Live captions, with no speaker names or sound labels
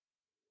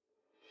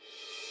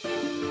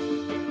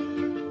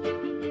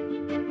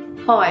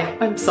Hi,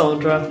 I'm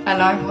Sandra.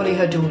 And I'm Holly,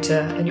 her daughter,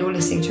 and you're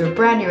listening to a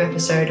brand new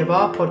episode of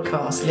our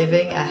podcast,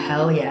 Living a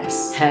Hell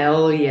Yes.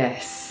 Hell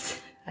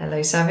yes.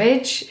 Hello,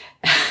 Savage.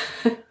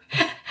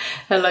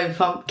 Hello,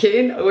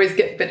 Pumpkin. I always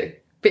get a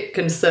bit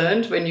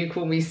concerned when you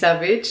call me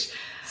Savage.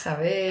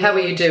 Savage. How are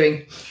you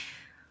doing?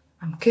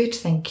 I'm good,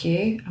 thank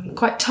you. I'm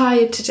quite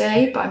tired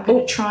today, but I'm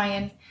going to try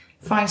and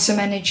find some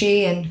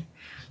energy and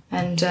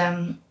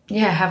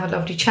have a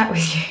lovely chat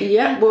with you.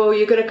 Yeah, well,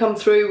 you're going to come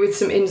through with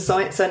some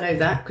insights. I know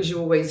that because you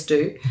always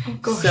do. Oh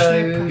gosh,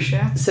 no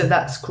pressure. So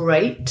that's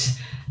great.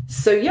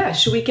 So yeah,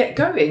 shall we get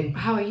going?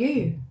 How are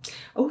you?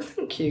 Oh,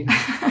 thank you.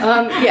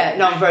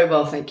 I'm very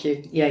well, thank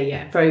you.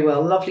 Yeah, very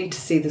well. Lovely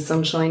to see the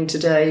sunshine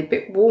today. A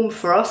bit warm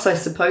for us, I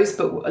suppose,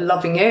 but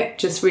loving it.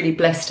 Just really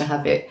blessed to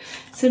have it.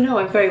 So no,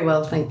 I'm very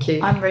well, thank you.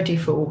 I'm ready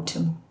for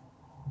autumn.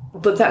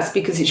 But that's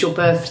because it's your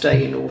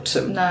birthday in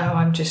autumn. No,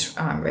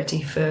 I'm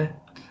ready for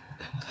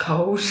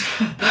cold.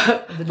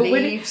 The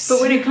leaves.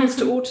 But when it comes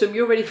to autumn,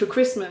 you're ready for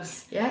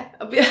Christmas. Yeah,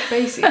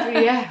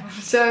 basically, yeah.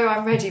 So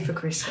I'm ready for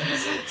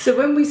Christmas. So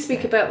when we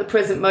speak about the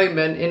present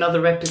moment in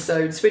other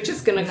episodes, we're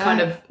just going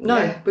to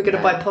we're going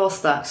to bypass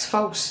that. It's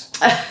false.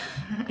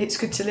 It's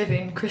good to live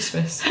in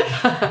Christmas.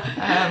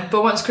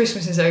 But once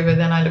Christmas is over,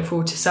 then I look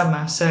forward to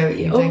summer. So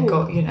you've then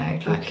got,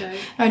 okay.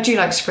 I do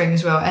like spring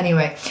as well.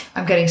 Anyway,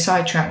 I'm getting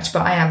sidetracked,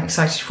 but I am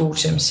excited for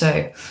autumn.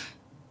 So,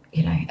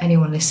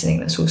 anyone listening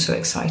that's also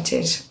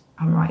excited,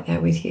 I'm right there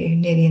with you.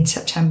 Nearly in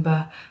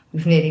September,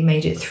 we've nearly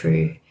made it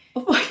through.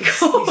 Oh my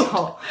God. These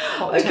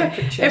hot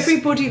temperatures.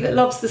 Everybody that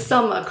loves the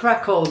summer,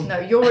 crack on. No,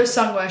 you're a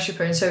sun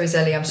worshipper and so is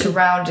Ellie. I'm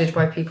surrounded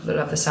by people that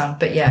love the sun.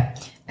 But yeah,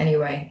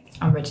 anyway,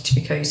 I'm ready to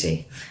be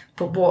cosy.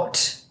 But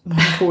what,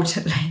 more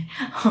importantly,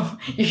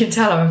 you can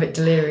tell I'm a bit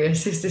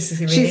delirious. This is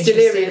going to be She's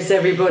delirious,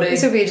 everybody.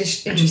 This will be an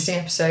interesting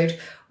episode.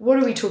 What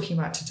are we talking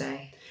about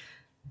today?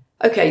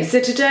 Okay, so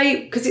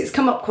today, because it's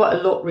come up quite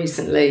a lot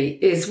recently,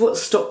 is what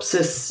stops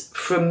us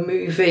from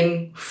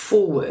moving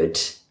forward,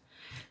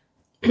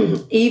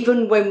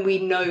 even when we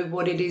know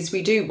what it is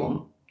we do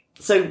want.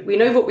 So we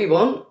know what we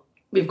want.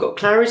 We've got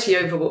clarity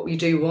over what we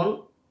do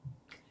want.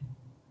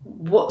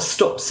 What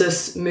stops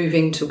us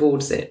moving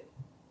towards it?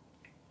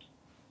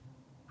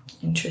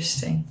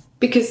 Interesting.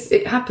 Because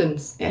it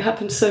happens. It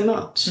happens so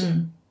much.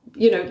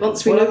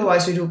 Once we know...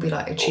 otherwise we'd all be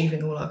like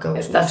achieving all our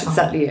goals. That's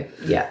exactly it.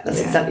 Yeah, that's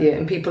exactly it.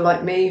 And people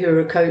like me who are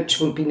a coach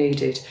wouldn't be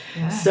needed.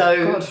 Yeah.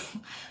 So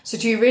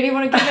do you really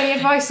want to give any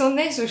advice on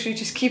this, or should we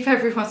just keep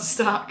everyone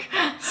stuck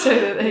so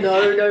that they No.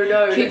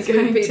 Let's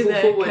move people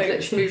forward. Coaches.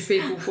 Let's move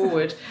people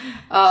forward.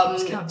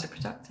 It's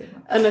counterproductive.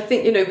 And I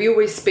think, we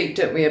always speak,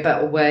 don't we,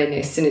 about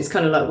awareness. And it's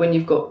kind of like when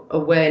you've got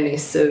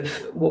awareness of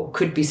what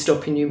could be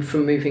stopping you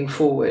from moving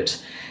forward,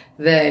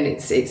 then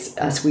it's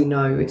as we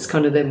know, it's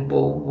kind of then,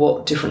 well,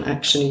 what different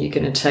action are you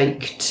going to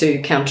take to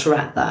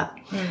counteract that?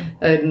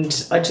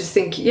 And I just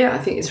think, I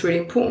think it's really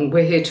important.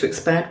 We're here to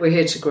expand. We're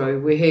here to grow.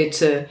 We're here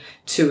to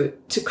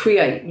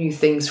create new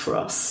things for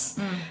us.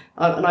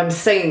 And I'm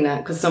saying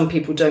that because some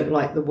people don't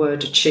like the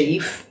word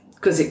achieve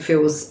because it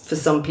feels for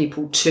some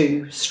people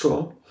too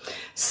strong.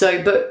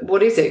 So, but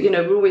what is it?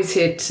 We're always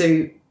here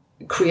to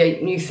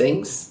create new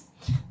things.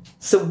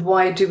 So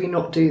why do we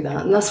not do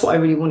that? And that's what I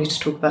really wanted to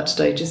talk about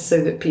today, just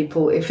so that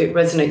people, if it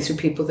resonates with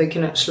people, they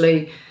can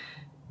actually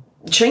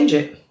change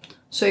it.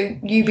 So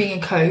you being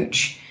a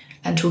coach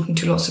and talking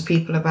to lots of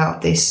people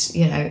about this,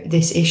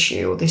 this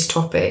issue or this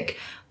topic,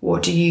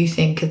 what do you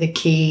think are the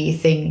key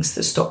things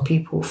that stop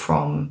people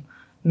from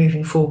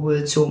moving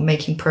forwards or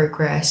making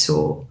progress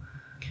or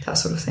that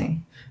sort of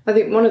thing? I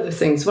think one of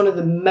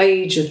the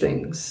major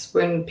things,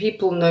 when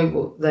people know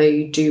what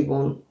they do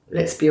want,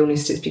 let's be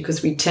honest, it's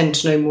because we tend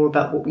to know more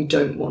about what we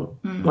don't want,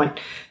 right?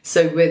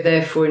 So we're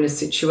therefore in a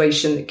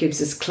situation that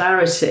gives us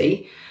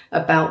clarity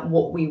about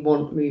what we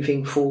want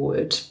moving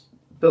forward.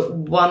 But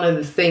one of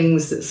the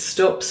things that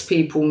stops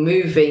people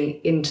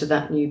moving into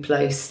that new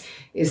place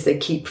is they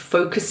keep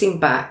focusing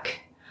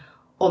back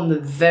on the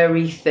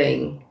very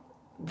thing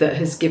that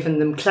has given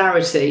them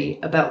clarity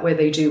about where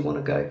they do want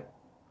to go.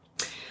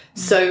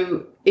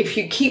 So if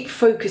you keep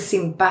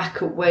focusing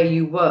back at where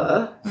you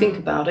were, think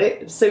about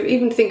it. So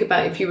even think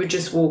about if you were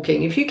just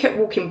walking. If you kept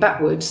walking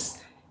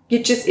backwards,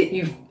 it's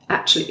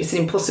an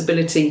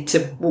impossibility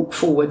to walk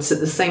forwards at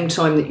the same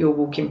time that you're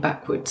walking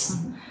backwards.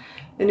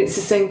 And it's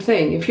the same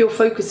thing. If you're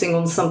focusing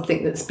on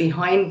something that's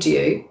behind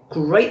you,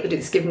 great that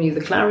it's given you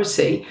the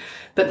clarity,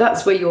 but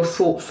that's where your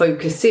thought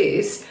focus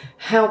is.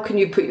 How can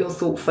you put your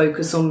thought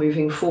focus on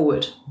moving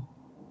forward?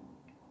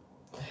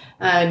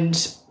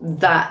 And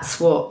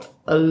that's what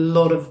a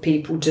lot of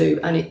people do,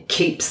 and it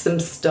keeps them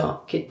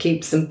stuck. It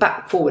keeps them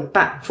back,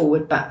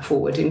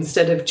 forward,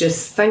 instead of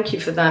just, thank you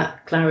for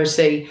that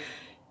clarity.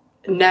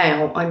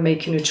 Now I'm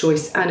making a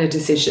choice and a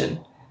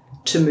decision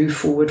to move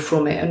forward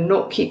from it and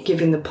not keep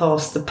giving the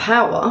past the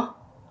power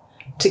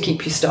to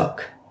keep you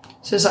stuck.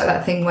 So it's like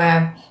that thing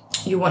where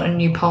you want a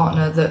new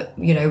partner that,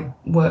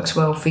 works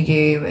well for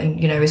you and,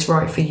 is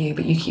right for you,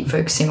 but you keep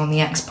focusing on the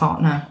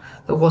ex-partner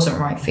that wasn't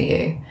right for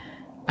you.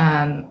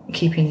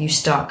 keeping you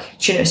stuck.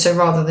 Do you know, so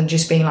rather than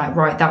just being like,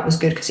 right, that was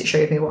good because it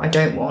showed me what I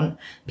don't want,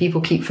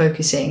 people keep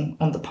focusing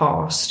on the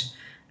past,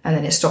 and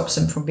then it stops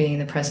them from being in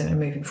the present and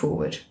moving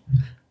forward.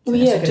 So well,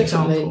 yeah,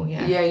 definitely. Example,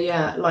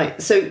 yeah.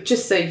 Like, so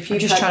just say if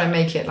you've trying to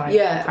make it like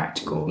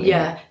practical.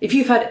 Yeah. If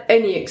you've had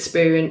any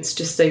experience,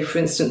 just say, for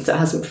instance, that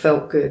hasn't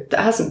felt good, that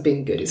hasn't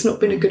been good, it's not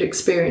been a good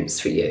experience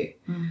for you,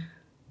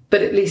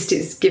 but at least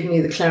it's given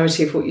you the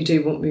clarity of what you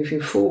do want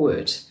moving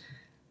forward.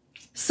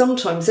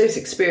 Sometimes those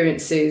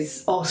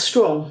experiences are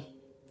strong,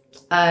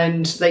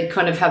 and they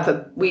kind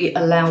of we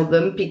allow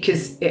them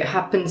because it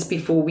happens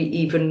before we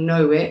even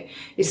know it.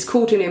 It's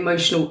called an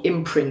emotional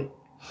imprint.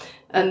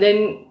 And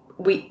then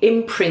we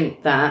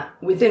imprint that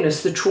within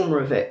us, the trauma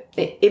of it.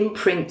 It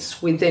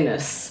imprints within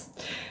us.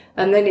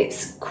 And then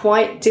it's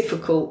quite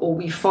difficult, or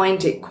we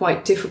find it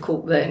quite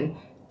difficult then,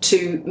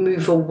 to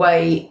move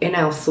away in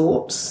our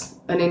thoughts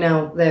and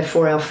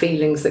therefore our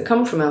feelings that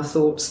come from our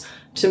thoughts,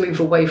 to move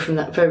away from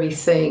that very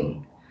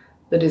thing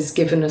that has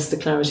given us the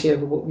clarity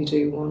over what we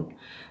do want.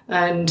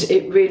 And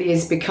it really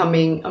is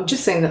becoming, I'm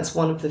just saying that's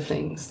one of the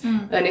things.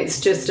 And it's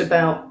just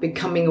about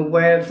becoming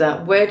aware of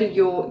that.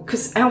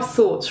 Because our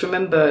thoughts,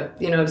 remember,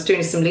 I was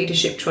doing some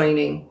leadership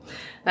training,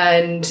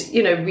 and,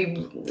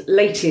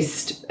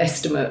 latest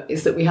estimate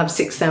is that we have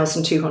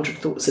 6,200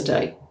 thoughts a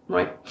day,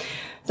 right?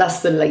 That's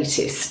the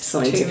latest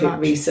scientific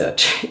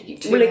research.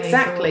 Well,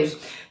 exactly.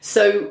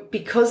 So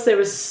because there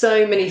are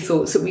so many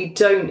thoughts that we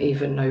don't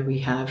even know we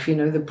have,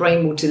 the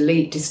brain will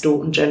delete,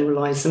 distort and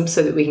generalise them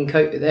so that we can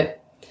cope with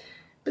it.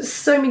 But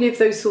so many of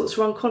those thoughts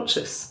are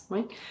unconscious,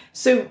 right?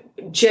 So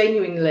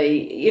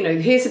genuinely,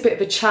 here's a bit of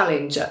a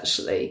challenge,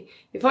 actually.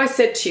 If I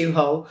said to you,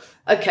 Hull,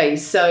 okay,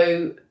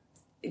 so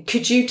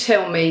could you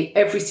tell me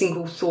every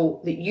single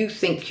thought that you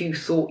think you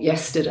thought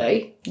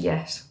yesterday?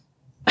 Yes.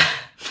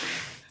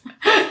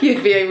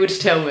 You'd be able to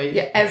tell me.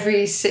 Yeah,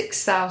 every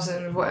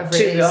 6,000, whatever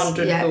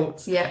 200 it is.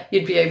 thoughts. Yeah.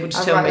 You'd be able to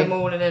tell me. I'll write them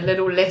all in a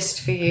little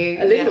list for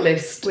you. A little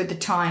list? With the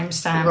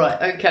timestamp.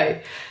 Right,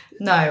 okay.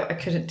 No, I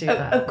couldn't do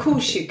that. Of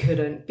course you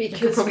couldn't.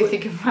 Because I could probably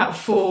think of about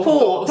four.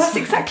 Thoughts. That's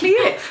exactly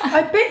it.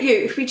 I bet you,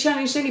 if we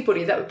challenged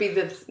anybody, that would be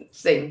the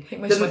thing. I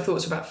think most of my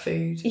thoughts are about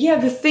food. Yeah,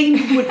 the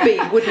theme would be,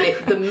 wouldn't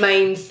it? The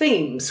main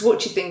themes.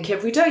 What do you think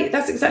every day?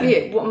 That's exactly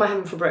it. What am I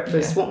having for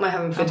breakfast? What am I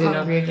having for dinner?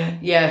 Hungry again.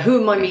 Yeah,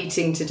 who am I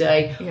meeting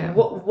today? Yeah.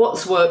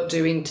 What's work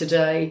doing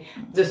today?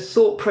 The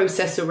thought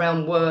process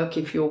around work,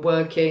 if you're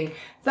working,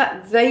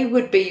 that they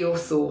would be your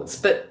thoughts.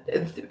 But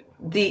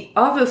the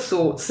other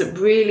thoughts that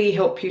really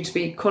help you to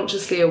be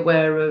consciously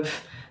aware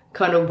of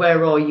kind of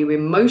where are you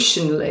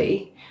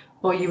emotionally,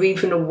 are you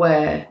even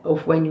aware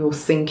of when you're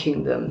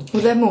thinking them?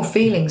 Well, they're more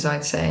feelings,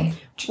 I'd say.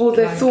 Well,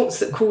 they're thoughts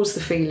that cause the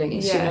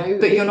feelings,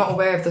 But you're not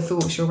aware of the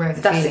thoughts, you're aware of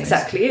the feelings. That's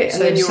exactly it. So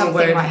and then you're something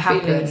aware of might the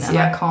happen feelings. and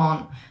I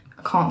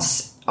can't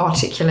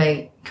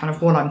articulate kind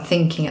of what I'm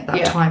thinking at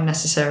that time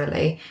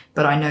necessarily,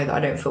 but I know that I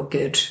don't feel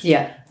good.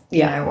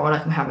 Or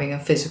like I'm having a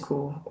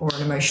physical or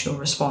an emotional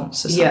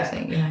response or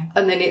something,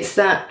 And then it's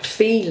that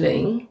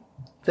feeling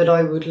that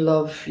I would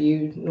love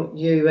you, not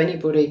you,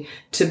 anybody,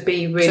 to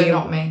be really... So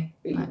not me.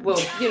 Well,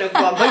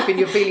 I'm hoping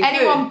you're feeling good.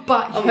 Anyone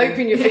but you. I'm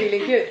hoping you're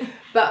feeling good.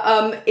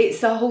 But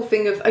it's the whole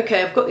thing of,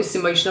 okay, I've got this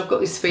emotion, I've got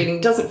this feeling,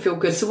 doesn't feel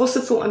good. So what's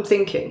the thought I'm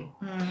thinking?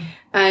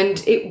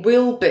 And it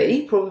will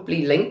be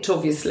probably linked,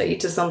 obviously,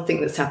 to something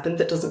that's happened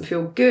that doesn't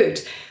feel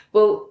good.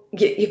 Well,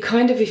 you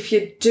kind of, if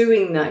you're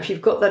doing that, if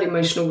you've got that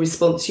emotional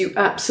response, you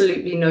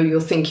absolutely know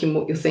you're thinking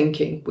what you're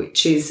thinking,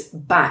 which is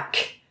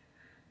back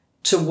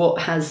to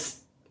what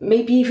has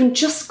maybe even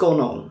just gone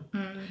on.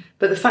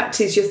 But the fact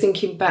is you're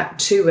thinking back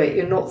to it.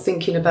 You're not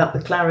thinking about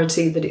the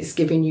clarity that it's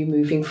giving you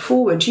moving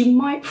forward. You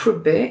might for a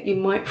bit, you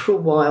might for a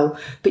while,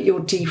 but you'll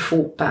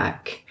default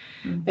back.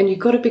 And you've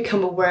got to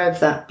become aware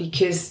of that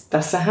because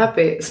that's a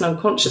habit. It's an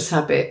unconscious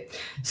habit.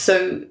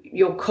 So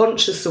your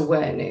conscious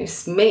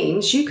awareness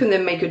means you can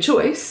then make a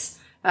choice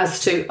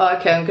as to,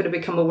 okay, I'm going to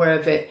become aware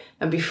of it.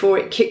 And before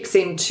it kicks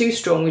in too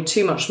strong with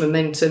too much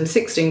momentum,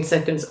 16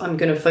 seconds, I'm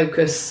going to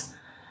focus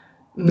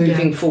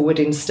moving forward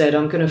instead.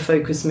 I'm going to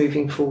focus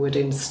moving forward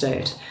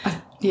instead.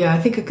 I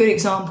think a good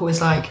example is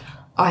like,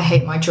 I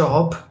hate my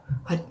job.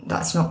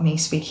 That's not me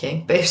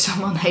speaking. But if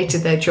someone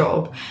hated their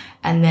job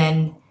and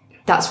then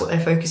that's what they're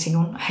focusing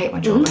on. I hate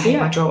my job. I hate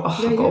my job. Oh,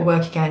 I've got to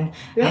work again.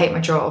 I hate my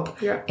job.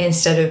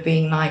 Instead of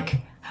being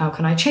like, how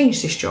can I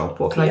change this job?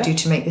 What can I do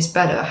to make this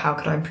better? How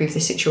can I improve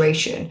this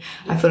situation?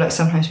 I feel like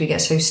sometimes we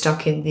get so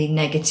stuck in the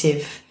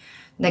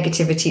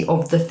negativity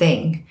of the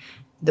thing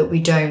that we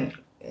don't,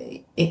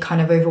 it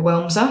kind of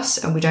overwhelms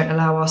us and we don't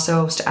allow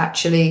ourselves to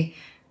actually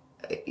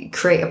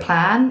create a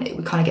plan.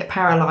 We kind of get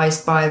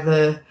paralyzed by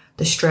the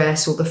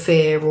stress or the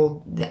fear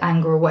or the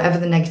anger or whatever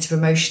the negative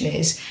emotion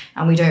is,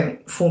 and we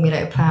don't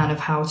formulate a plan of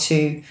how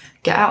to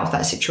get out of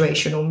that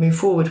situation or move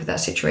forward with that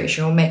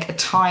situation or make a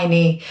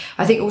tiny...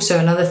 I think also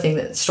another thing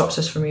that stops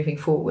us from moving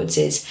forwards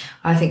is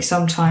I think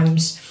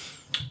sometimes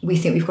we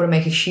think we've got to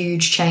make a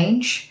huge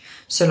change.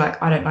 So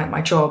like, I don't like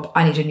my job,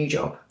 I need a new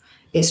job.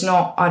 it's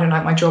not, I don't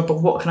like my job,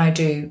 but what can I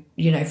do,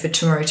 for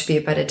tomorrow to be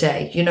a better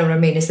day? You know what I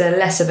mean? Is there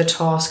less of a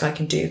task I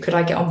can do? Could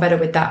I get on better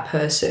with that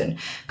person?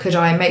 Could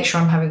I make sure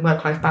I'm having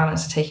work-life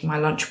balance and taking my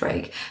lunch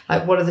break?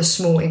 Like, what are the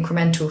small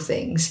incremental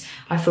things?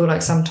 I feel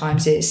like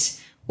sometimes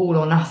it's all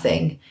or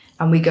nothing,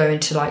 and we go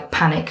into like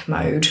panic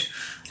mode,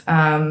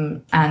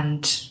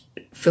 and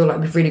feel like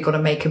we've really got to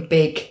make a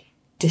big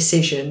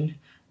decision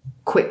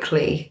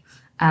quickly,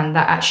 and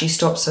that actually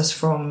stops us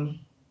from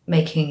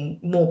making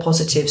more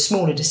positive,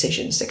 smaller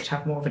decisions that could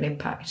have more of an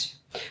impact.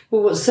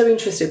 Well, what's so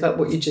interesting about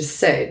what you just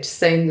said,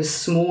 saying the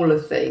smaller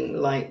thing,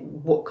 like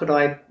what could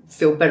I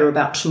feel better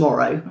about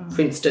tomorrow,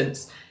 for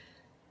instance,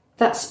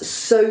 that's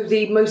so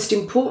the most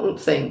important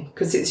thing,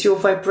 because it's your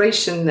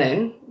vibration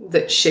then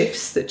that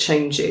shifts, that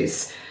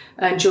changes,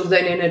 and you're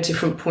then in a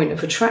different point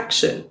of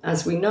attraction,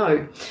 as we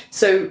know.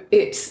 So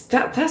it's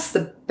that's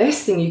the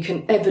best thing you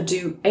can ever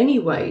do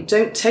anyway.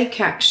 Don't take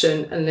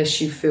action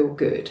unless you feel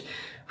good.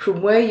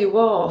 From where you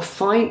are,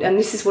 and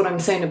this is what I'm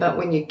saying about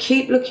when you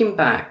keep looking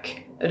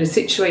back at a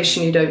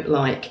situation you don't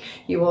like,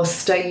 you are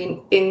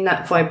staying in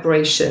that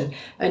vibration,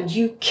 and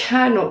you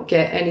cannot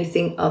get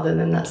anything other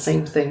than that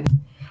same thing.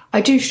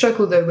 I do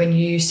struggle though when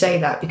you say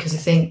that, because I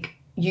think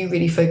you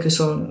really focus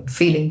on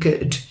feeling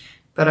good,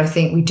 but I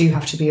think we do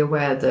have to be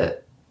aware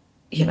that,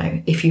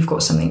 if you've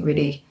got something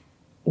really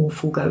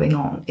awful going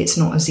on, it's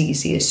not as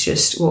easy as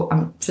just,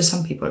 for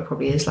some people it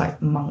probably is,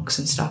 like monks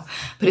and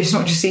stuff, but it's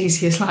not just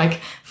easy as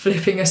like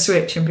flipping a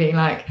switch and being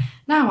like,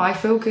 now I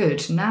feel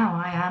good, now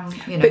I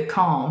am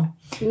calm.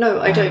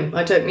 No, I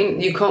don't mean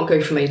you can't go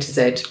from A to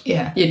Z.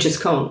 Yeah, you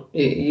just can't.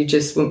 You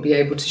just won't be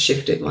able to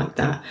shift it like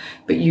that,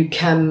 but you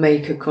can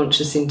make a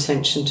conscious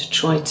intention to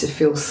try to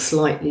feel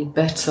slightly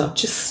better,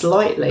 just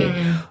slightly.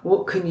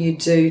 What can you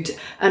do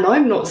and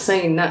I'm not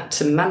saying that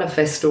to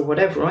manifest or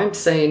whatever, I'm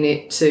saying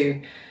it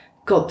to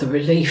God, the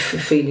relief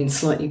of feeling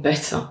slightly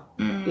better.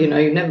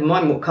 Never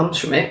mind what comes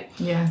from it.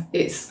 Yeah.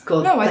 It's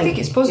God. No, I think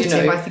it's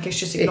positive. I think it's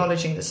just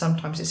acknowledging that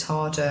sometimes it's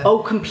harder.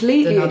 Oh,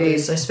 completely than others, it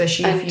is.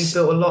 Especially if you've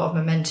built a lot of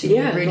momentum.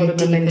 You're really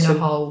deep in a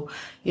hole.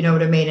 You know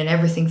what I mean? And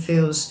everything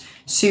feels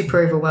super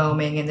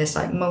overwhelming and there's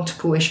like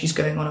multiple issues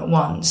going on at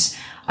once.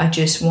 I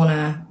just want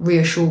to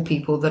reassure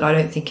people that I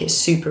don't think it's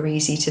super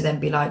easy to then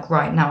be like,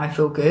 right, now I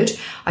feel good.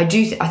 I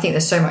think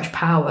there's so much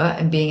power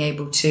in being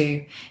able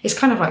to, it's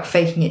kind of like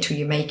faking it till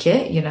you make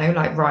it,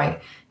 like,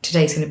 right,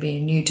 today's going to be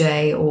a new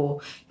day, or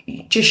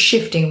just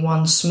shifting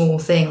one small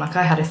thing. Like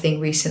I had a thing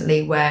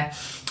recently where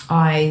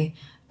there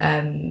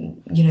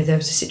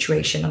was a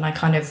situation and I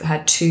kind of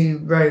had two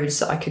roads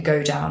that I could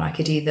go down. I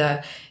could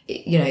either,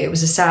 it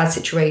was a sad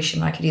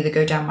situation. I could either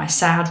go down my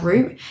sad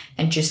route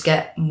and just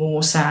get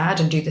more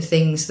sad and do the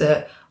things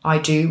that I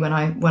do when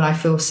I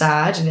feel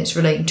sad, and it's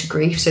relating to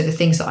grief. So the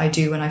things that I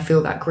do when I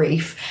feel that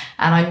grief.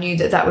 And I knew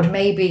that would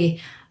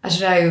maybe, I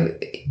don't know,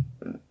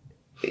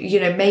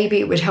 maybe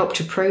it would help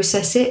to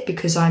process it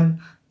because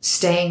I'm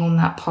staying on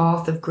that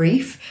path of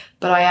grief.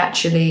 But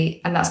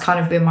and that's kind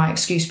of been my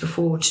excuse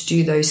before to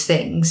do those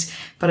things.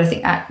 But I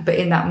think, but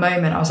in that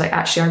moment, I was like,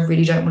 actually, I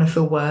really don't want to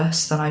feel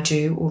worse than I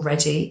do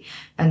already.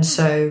 And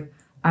so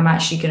I'm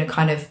actually going to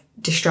kind of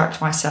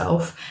distract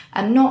myself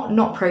and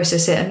not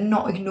process it and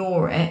not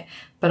ignore it.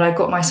 But I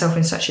got myself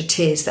in such a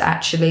tears that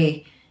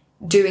actually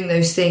doing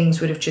those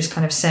things would have just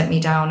kind of sent me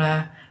down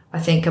a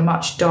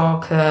much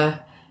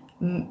darker,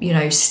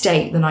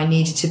 state than I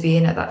needed to be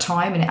in at that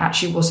time. And it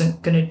actually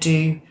wasn't going to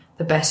do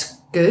the best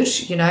good,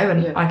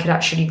 I could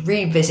actually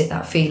revisit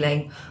that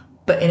feeling,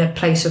 but in a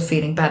place of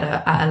feeling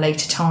better at a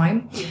later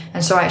time.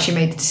 And so I actually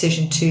made the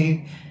decision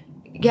to,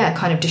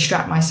 kind of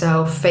distract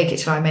myself, fake it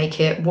till I make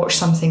it, watch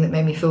something that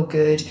made me feel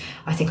good.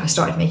 I think I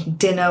started making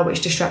dinner,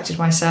 which distracted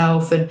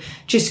myself, and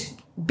just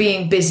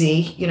being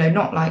busy,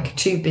 not like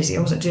too busy. I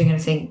wasn't doing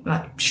anything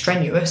like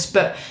strenuous,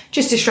 but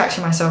just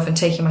distracting myself and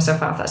taking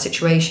myself out of that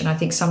situation. I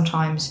think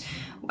sometimes,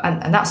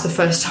 and that's the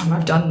first time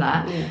I've done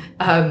that,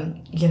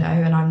 and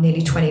I'm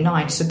nearly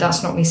 29. So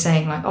that's not me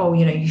saying like, oh,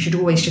 you should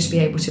always just be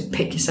able to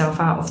pick yourself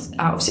out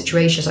of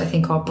situations. I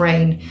think our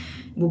brain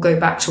will go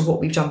back to what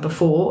we've done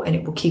before and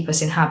it will keep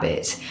us in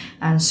habit.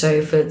 And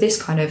so for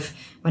this kind of,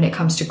 when it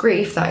comes to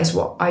grief, that is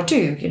what I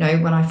do.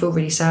 When I feel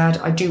really sad,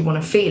 I do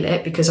want to feel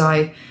it because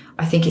I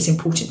think it's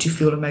important to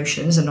feel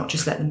emotions and not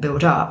just let them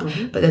build up.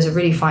 But there's a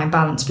really fine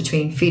balance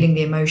between feeling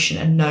the emotion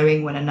and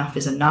knowing when enough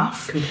is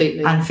enough.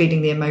 Completely. And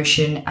feeling the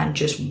emotion and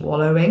just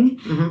wallowing.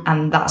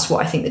 And that's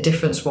what I think the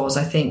difference was.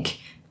 I think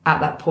at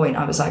that point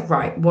I was like,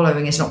 right,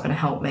 wallowing is not going to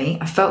help me.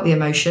 I felt the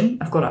emotion,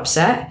 I've got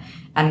upset,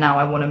 and now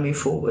I want to move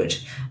forward.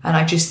 And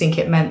I just think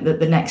it meant that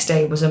the next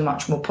day was a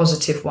much more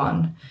positive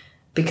one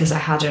because I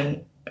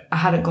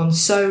hadn't gone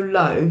so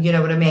low, you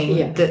know what I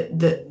mean?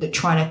 That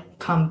trying to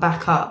come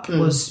back up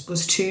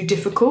was too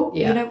difficult.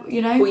 Well,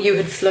 you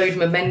had slowed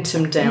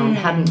momentum down,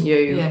 hadn't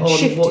you,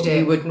 on what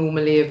you would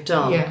normally have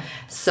done.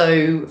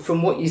 So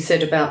from what you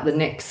said about the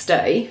next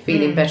day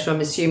feeling better,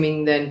 I'm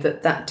assuming then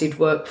that did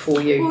work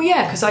for you.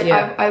 Well, because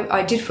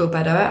I did feel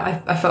better.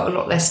 I felt a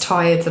lot less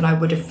tired than I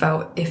would have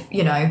felt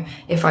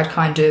if I'd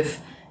kind of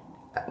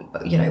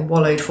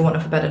wallowed for want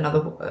of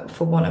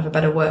a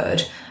better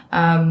word.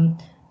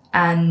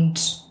 And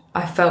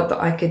I felt that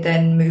I could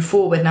then move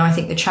forward. Now I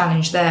think the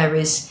challenge there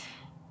is,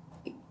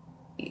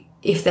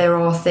 if there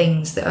are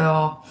things that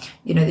are,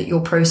 that you're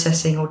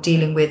processing or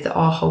dealing with that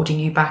are holding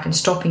you back and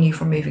stopping you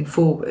from moving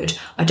forward,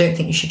 I don't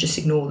think you should just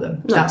ignore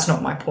them. No. That's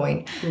not my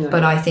point. No.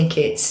 But I think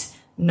it's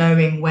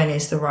knowing when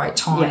is the right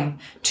time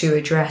to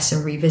address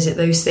and revisit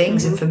those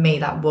things. And for me,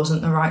 that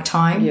wasn't the right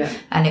time.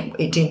 And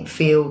it didn't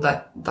feel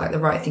like the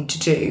right thing to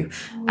do.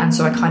 And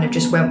so I kind of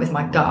just went with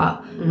my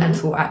gut and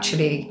thought,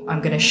 actually,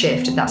 I'm going to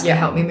shift, and that's going to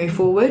help me move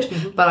forward.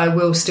 But I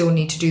will still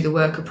need to do the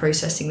work of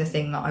processing the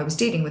thing that I was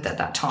dealing with at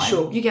that time.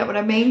 Sure. You get what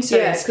I mean? So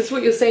because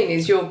what you're saying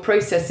is you'll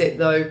process it,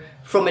 though,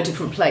 from a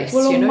different place.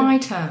 Well, on my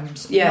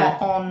terms,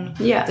 not on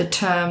the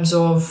terms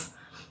of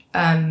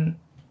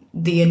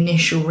the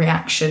initial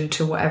reaction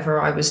to whatever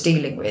I was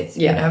dealing with,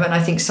 and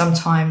I think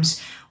sometimes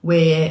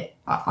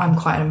I'm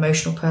quite an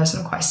emotional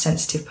person, I'm quite a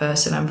sensitive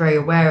person, I'm very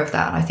aware of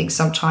that, and I think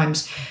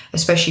sometimes,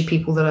 especially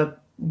people that are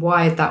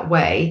wired that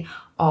way,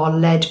 are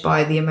led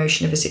by the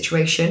emotion of a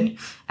situation.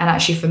 And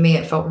actually for me,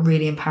 it felt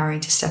really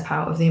empowering to step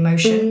out of the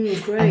emotion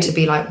and to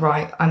be like,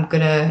 right, I'm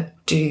gonna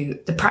do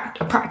a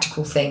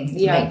practical thing,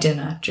 make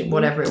dinner,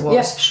 whatever it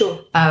was,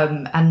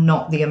 and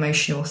not the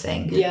emotional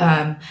thing.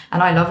 And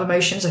I love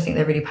emotions. I think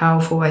they're really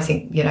powerful. I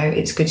think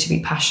it's good to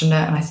be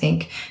passionate, and I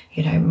think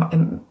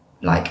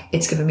like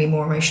it's given me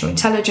more emotional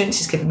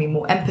intelligence, it's given me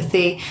more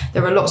empathy.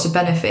 There are lots of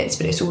benefits,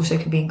 but it also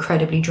can be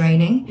incredibly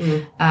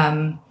draining.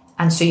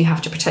 And so you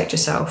have to protect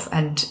yourself.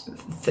 And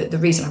the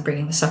reason I'm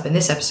bringing this up in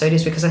this episode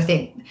is because I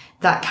think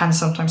that can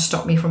sometimes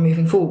stop me from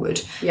moving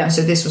forward. And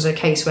so this was a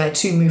case where,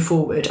 to move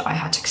forward, I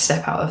had to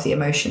step out of the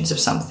emotions of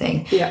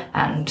something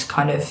and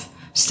kind of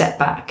step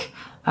back.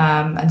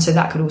 And so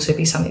that could also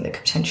be something that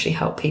could potentially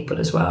help people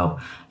as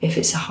well, if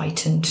it's a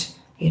heightened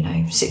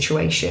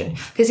situation.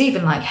 Because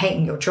even like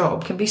hating your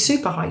job can be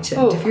super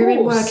heightened. If you're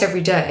in work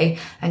every day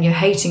and you're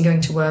hating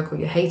going to work, or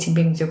you're hating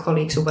being with your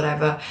colleagues or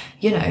whatever,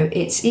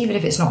 it's, even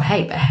if it's not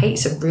hate, but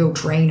hate's a real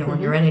drainer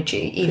on your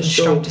energy. Even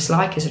strong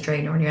dislike is a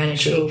drainer on your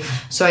energy.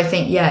 So I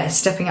think,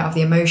 stepping out of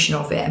the emotion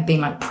of it and being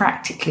like,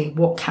 practically,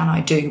 what can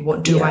I do?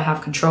 What do I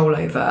have control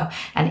over?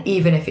 And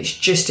even if it's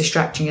just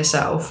distracting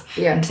yourself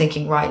and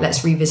thinking, right,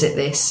 let's revisit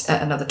this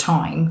at another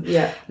time.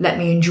 Let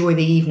me enjoy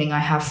the evening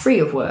I have free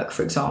of work,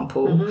 for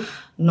example.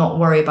 Not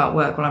worry about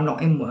work when I'm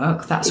not in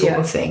work, that sort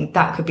of thing.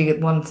 That could be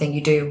one thing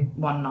you do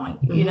one night,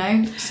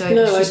 So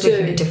it's just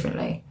looking at it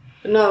differently.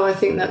 No, I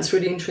think that's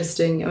really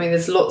interesting. I mean,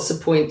 there's lots of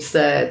points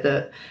there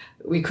that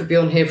we could be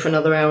on here for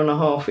another hour and a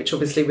half, which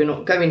obviously we're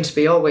not going to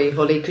be, are we,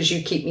 Holly? Because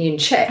you keep me in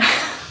check.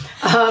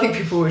 I think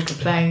people always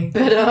complain.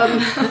 But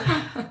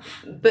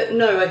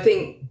no, I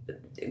think,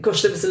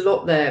 gosh, there was a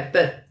lot there.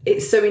 But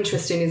it's so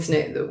interesting, isn't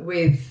it, that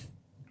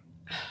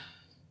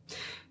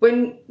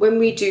when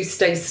we do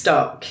stay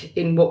stuck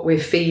in what we're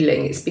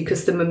feeling, it's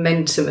because the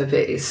momentum of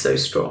it is so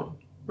strong,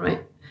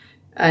 right?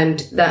 And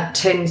that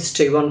tends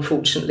to,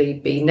 unfortunately,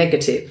 be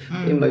negative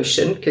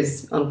emotion,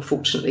 because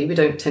unfortunately we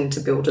don't tend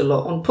to build a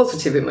lot on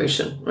positive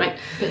emotion, right?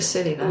 A bit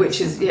silly, that. Which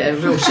is,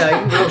 real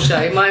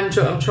shame. I'm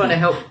trying to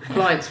help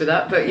clients with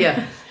that, but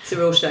it's a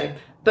real shame.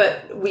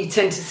 But we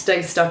tend to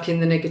stay stuck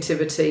in the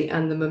negativity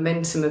and the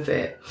momentum of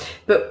it.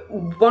 But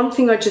one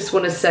thing I just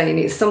want to say, and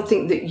it's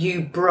something that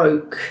you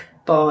broke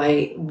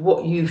by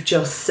what you've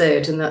just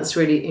said, and that's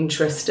really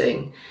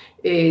interesting,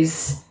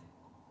 is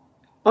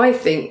I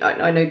think,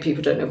 I know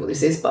people don't know what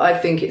this is, but I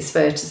think it's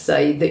fair to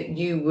say that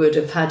you would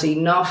have had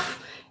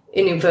enough,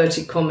 in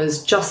inverted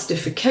commas,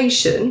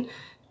 justification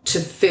to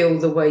feel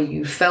the way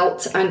you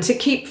felt and to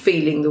keep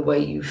feeling the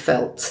way you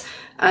felt.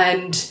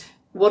 And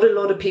what a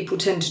lot of people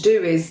tend to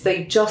do is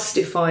they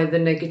justify the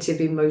negative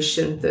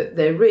emotion that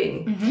they're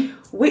in,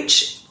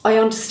 which I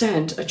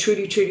understand. I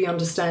truly, truly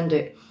understand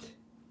it.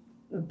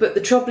 But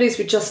the trouble is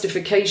with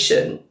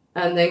justification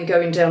and then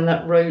going down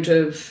that road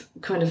of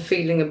kind of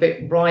feeling a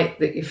bit right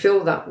that you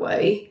feel that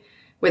way,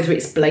 whether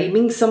it's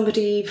blaming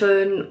somebody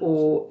even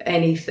or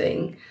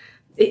anything,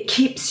 it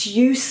keeps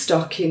you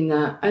stuck in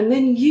that. And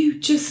then you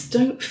just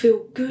don't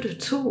feel good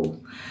at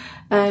all.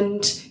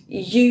 And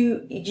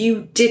you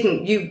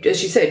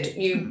as you said,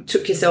 you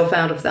took yourself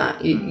out of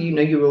that.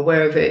 You were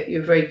aware of it.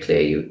 You're very clear.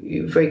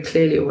 You were very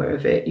clearly aware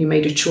of it. You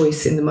made a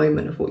choice in the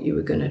moment of what you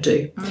were going to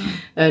do.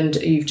 And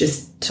you've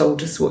just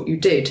told us what you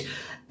did.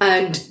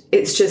 And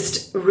it's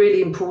just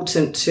really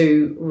important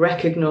to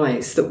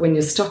recognise that when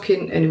you're stuck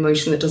in an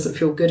emotion that doesn't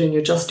feel good and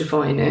you're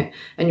justifying it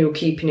and you're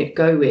keeping it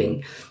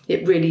going,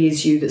 it really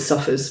is you that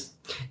suffers.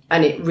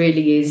 And it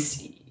really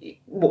is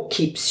what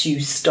keeps you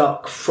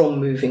stuck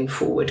from moving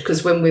forward.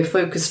 Because when we're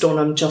focused on,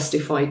 I'm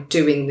justified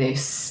doing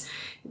this,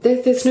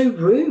 there's no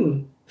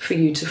room for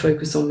you to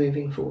focus on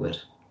moving forward.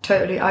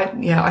 Totally. I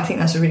think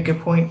that's a really good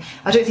point.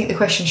 I don't think the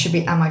question should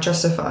be, am I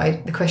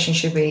justified? The question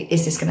should be,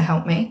 is this going to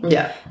help me?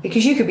 Yeah.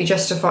 Because you could be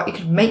justified, you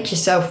could make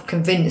yourself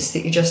convinced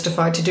that you're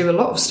justified to do a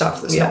lot of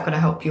stuff that's not going to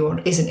help you or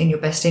isn't in your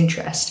best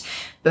interest.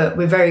 But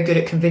we're very good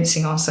at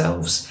convincing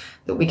ourselves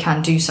that we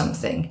can do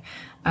something.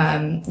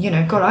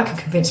 God, I could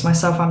convince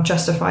myself I'm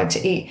justified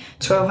to eat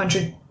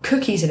 1,200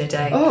 cookies in a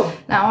day. Oh.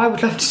 Now, I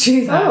would love to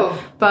do that.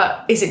 Oh.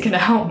 But is it going to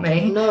help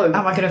me? No.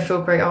 Am I going to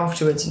feel great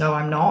afterwards? No,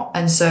 I'm not.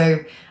 And so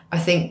I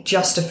think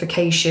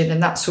justification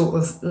and that sort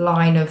of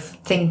line of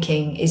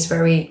thinking is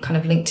very kind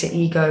of linked to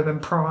ego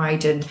and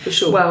pride and, for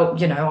sure. Well,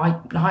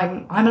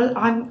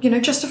 I'm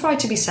justified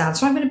to be sad,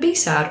 so I'm going to be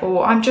sad,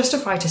 or I'm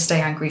justified to stay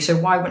angry, so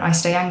why wouldn't I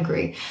stay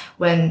angry?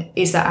 When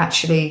is that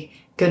actually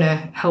going to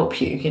help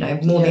you?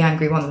 More the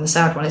angry one than the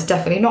sad one. It's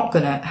definitely not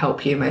going to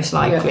help you, most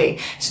likely.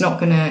 Yeah. It's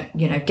not going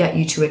to, get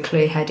you to a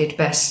clear-headed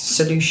best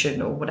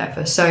solution or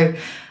whatever. So,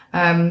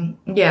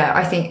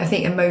 I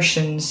think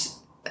emotions,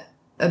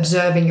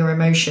 observing your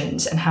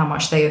emotions and how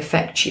much they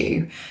affect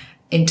you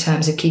in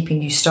terms of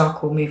keeping you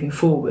stuck or moving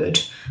forward,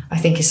 I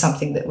think is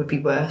something that would be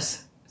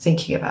worth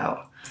thinking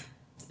about.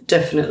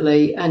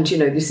 Definitely. And,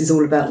 this is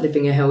all about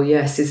living a hell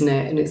yes, isn't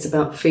it? And it's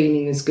about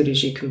feeling as good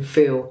as you can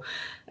feel.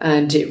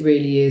 And it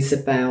really is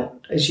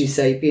about, as you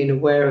say, being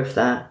aware of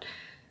that.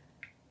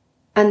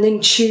 And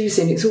then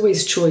choosing. It's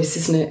always choice,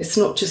 isn't it? It's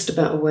not just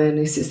about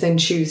awareness. It's then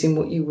choosing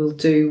what you will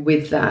do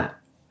with that.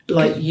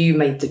 Like you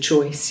made the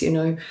choice,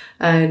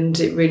 and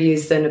it really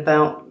is then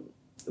about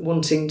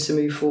wanting to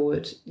move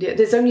forward. Yeah,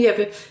 there's only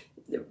ever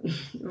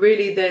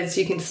really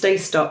you can stay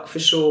stuck for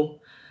sure,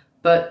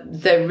 but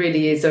there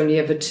really is only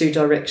ever two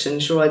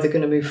directions. You're either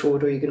going to move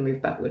forward or you're going to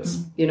move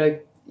backwards.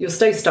 You'll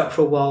stay stuck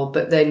for a while,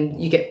 but then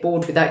you get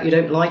bored with that. You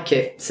don't like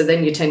it, so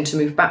then you tend to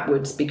move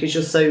backwards because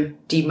you're so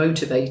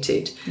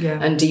demotivated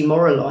and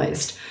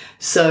demoralized.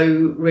 So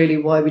really,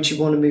 why would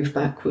you want to move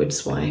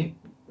backwards? Why?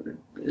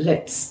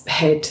 Let's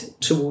head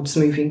towards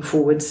moving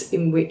forwards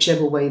in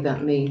whichever way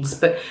that means.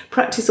 But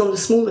practice on the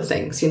smaller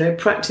things,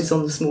 practice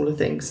on the smaller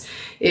things.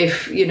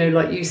 If,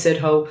 like you said,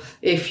 Hull,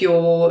 if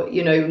you're,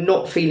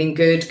 not feeling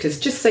good,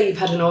 because just say you've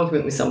had an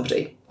argument with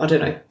somebody, I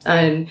don't know,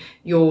 and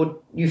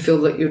you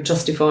feel that you're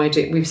justified.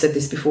 We've said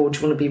this before,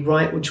 do you want to be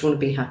right or do you want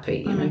to be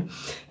happy,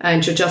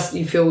 And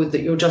you feel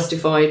that you're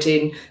justified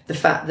in the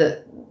fact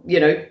that,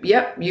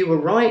 you were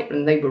right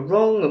and they were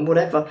wrong and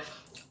whatever.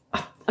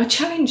 I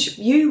challenge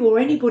you or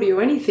anybody or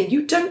anything.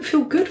 You don't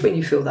feel good when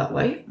you feel that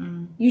way.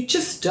 You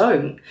just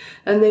don't.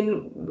 And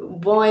then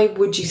why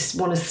would you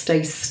want to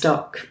stay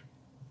stuck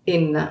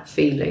in that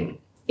feeling,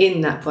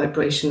 in that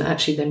vibration that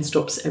actually then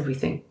stops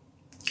everything?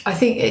 I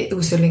think it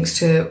also links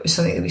to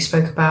something that we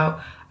spoke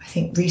about, I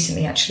think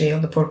recently actually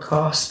on the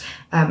podcast,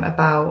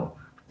 about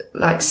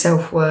like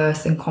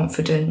self-worth and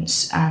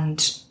confidence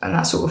and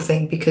that sort of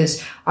thing,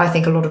 because I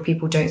think a lot of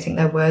people don't think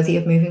they're worthy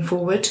of moving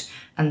forward,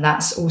 and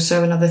that's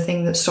also another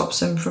thing that stops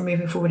them from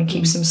moving forward and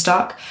keeps them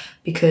stuck,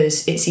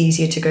 because it's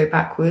easier to go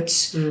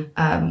backwards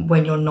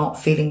when you're not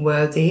feeling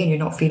worthy and you're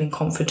not feeling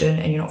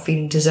confident and you're not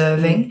feeling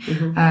deserving,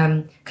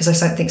 because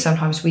I think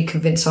sometimes we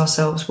convince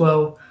ourselves,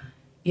 well,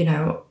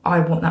 I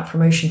want that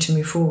promotion to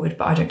move forward,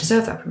 but I don't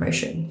deserve that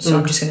promotion, so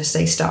I'm just going to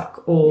stay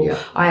stuck. Or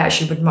I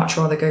actually would much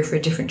rather go for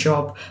a different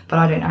job, but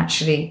I don't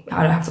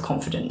have the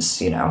confidence.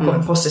 I've got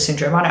imposter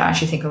syndrome. I don't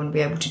actually think I'm going to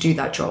be able to do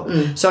that job,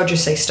 so I'll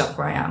just stay stuck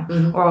where I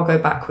am, or I'll go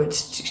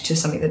backwards to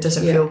something that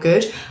doesn't feel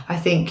good. I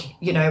think,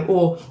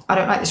 or I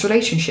don't like this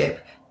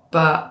relationship,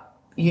 but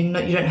you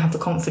don't have the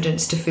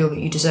confidence to feel that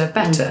you deserve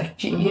better.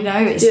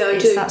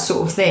 It's that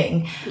sort of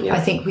thing.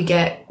 I think we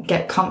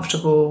get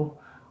comfortable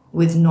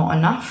with not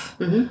enough,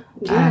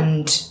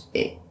 and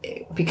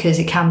because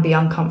it can be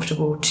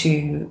uncomfortable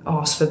to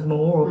ask for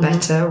more or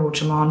better, or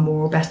demand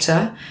more or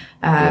better,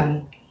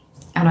 and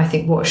I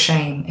think what a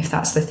shame if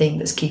that's the thing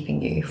that's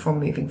keeping you from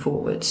moving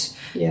forwards,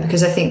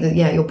 because I think that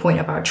your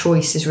point about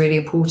choice is really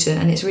important,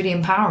 and it's really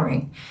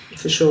empowering,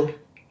 for sure.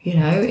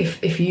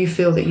 If you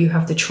feel that you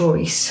have the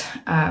choice,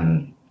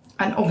 and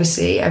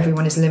obviously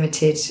everyone is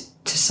limited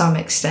to some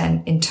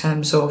extent in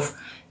terms of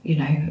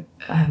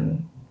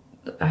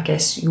I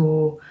guess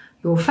your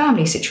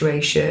family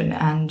situation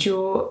and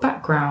your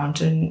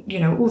background and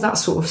all that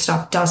sort of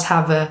stuff does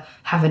have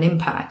an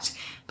impact.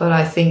 But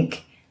I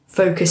think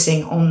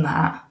focusing on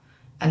that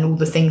and all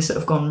the things that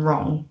have gone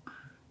wrong,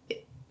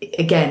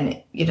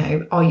 again,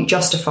 are you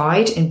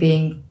justified in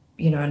being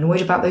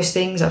annoyed about those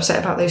things, upset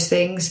about those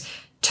things?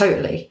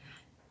 Totally.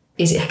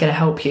 Is it going to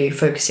help you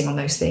focusing on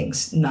those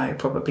things? No,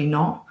 probably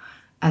not.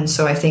 And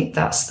so I think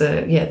that's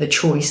the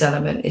choice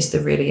element is the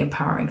really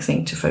empowering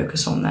thing to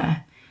focus on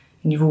there.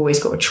 And you've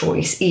always got a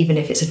choice, even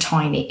if it's a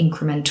tiny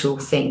incremental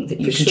thing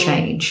that you can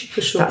change. For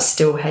sure. That's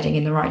still heading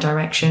in the right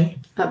direction.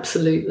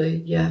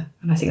 Absolutely, yeah.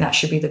 And I think that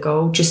should be the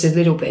goal, just a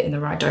little bit in the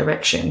right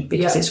direction,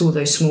 because it's all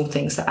those small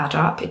things that add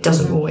up. It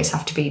doesn't always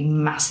have to be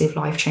massive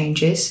life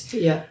changes.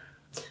 Yeah,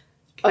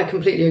 I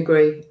completely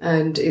agree.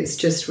 And it's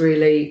just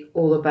really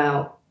all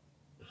about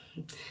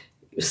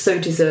so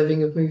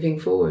deserving of moving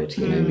forward.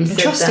 We said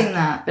trusting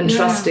that. And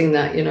trusting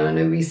that, I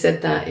know we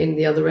said that in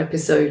the other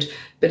episode,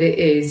 but it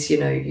is,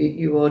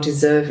 you are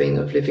deserving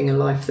of living a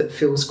life that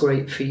feels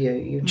great for you.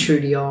 You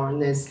truly are.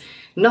 And there's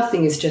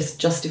nothing is just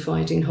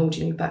justified in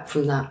holding you back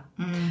from that.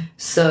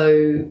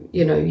 So,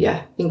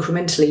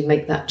 incrementally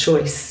make that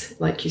choice,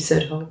 like you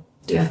said, Hol.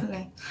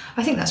 Definitely.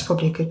 I think that's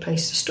probably a good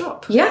place to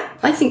stop. Yeah,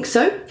 I think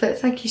so. But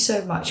thank you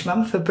so much,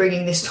 Mum, for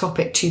bringing this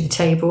topic to the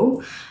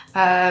table.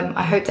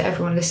 I hope that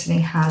everyone listening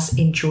has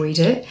enjoyed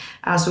it.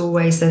 As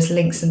always, there's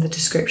links in the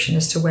description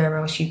as to where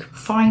else you can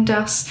find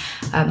us.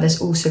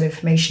 There's also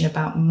information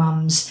about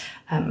Mum's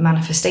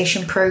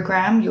manifestation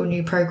program, your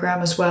new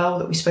program as well,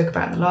 that we spoke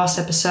about in the last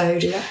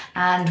episode. Yeah.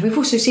 And we've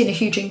also seen a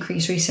huge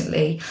increase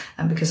recently,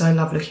 because I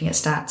love looking at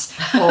stats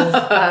of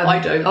I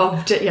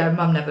don't.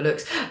 Mum never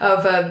looks,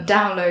 of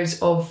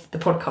downloads of the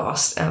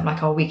podcast.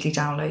 Like our weekly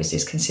downloads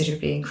is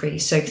considerably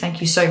increased. So thank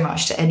you so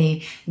much to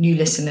any new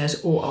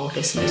listeners or old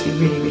listeners. We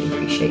really, really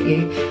appreciate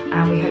you,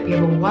 and we hope you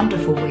have a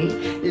wonderful week.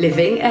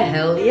 Living a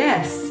hell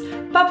yes.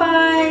 Bye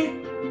bye.